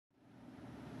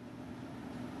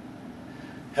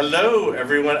Hello,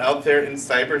 everyone out there in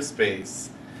cyberspace.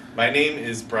 My name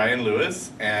is Brian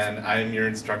Lewis, and I'm your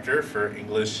instructor for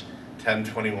English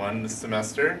 1021 this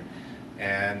semester.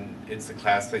 And it's a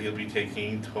class that you'll be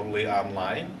taking totally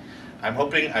online. I'm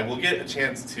hoping I will get a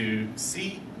chance to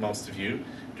see most of you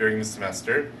during the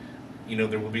semester. You know,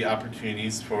 there will be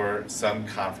opportunities for some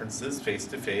conferences face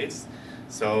to face,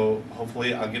 so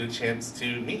hopefully I'll get a chance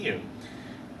to meet you.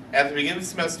 At the beginning of the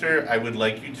semester, I would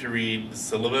like you to read the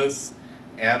syllabus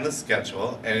and the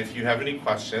schedule, and if you have any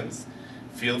questions,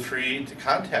 feel free to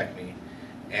contact me.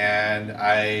 And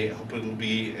I hope it will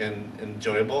be an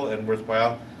enjoyable and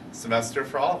worthwhile semester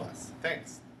for all of us.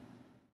 Thanks.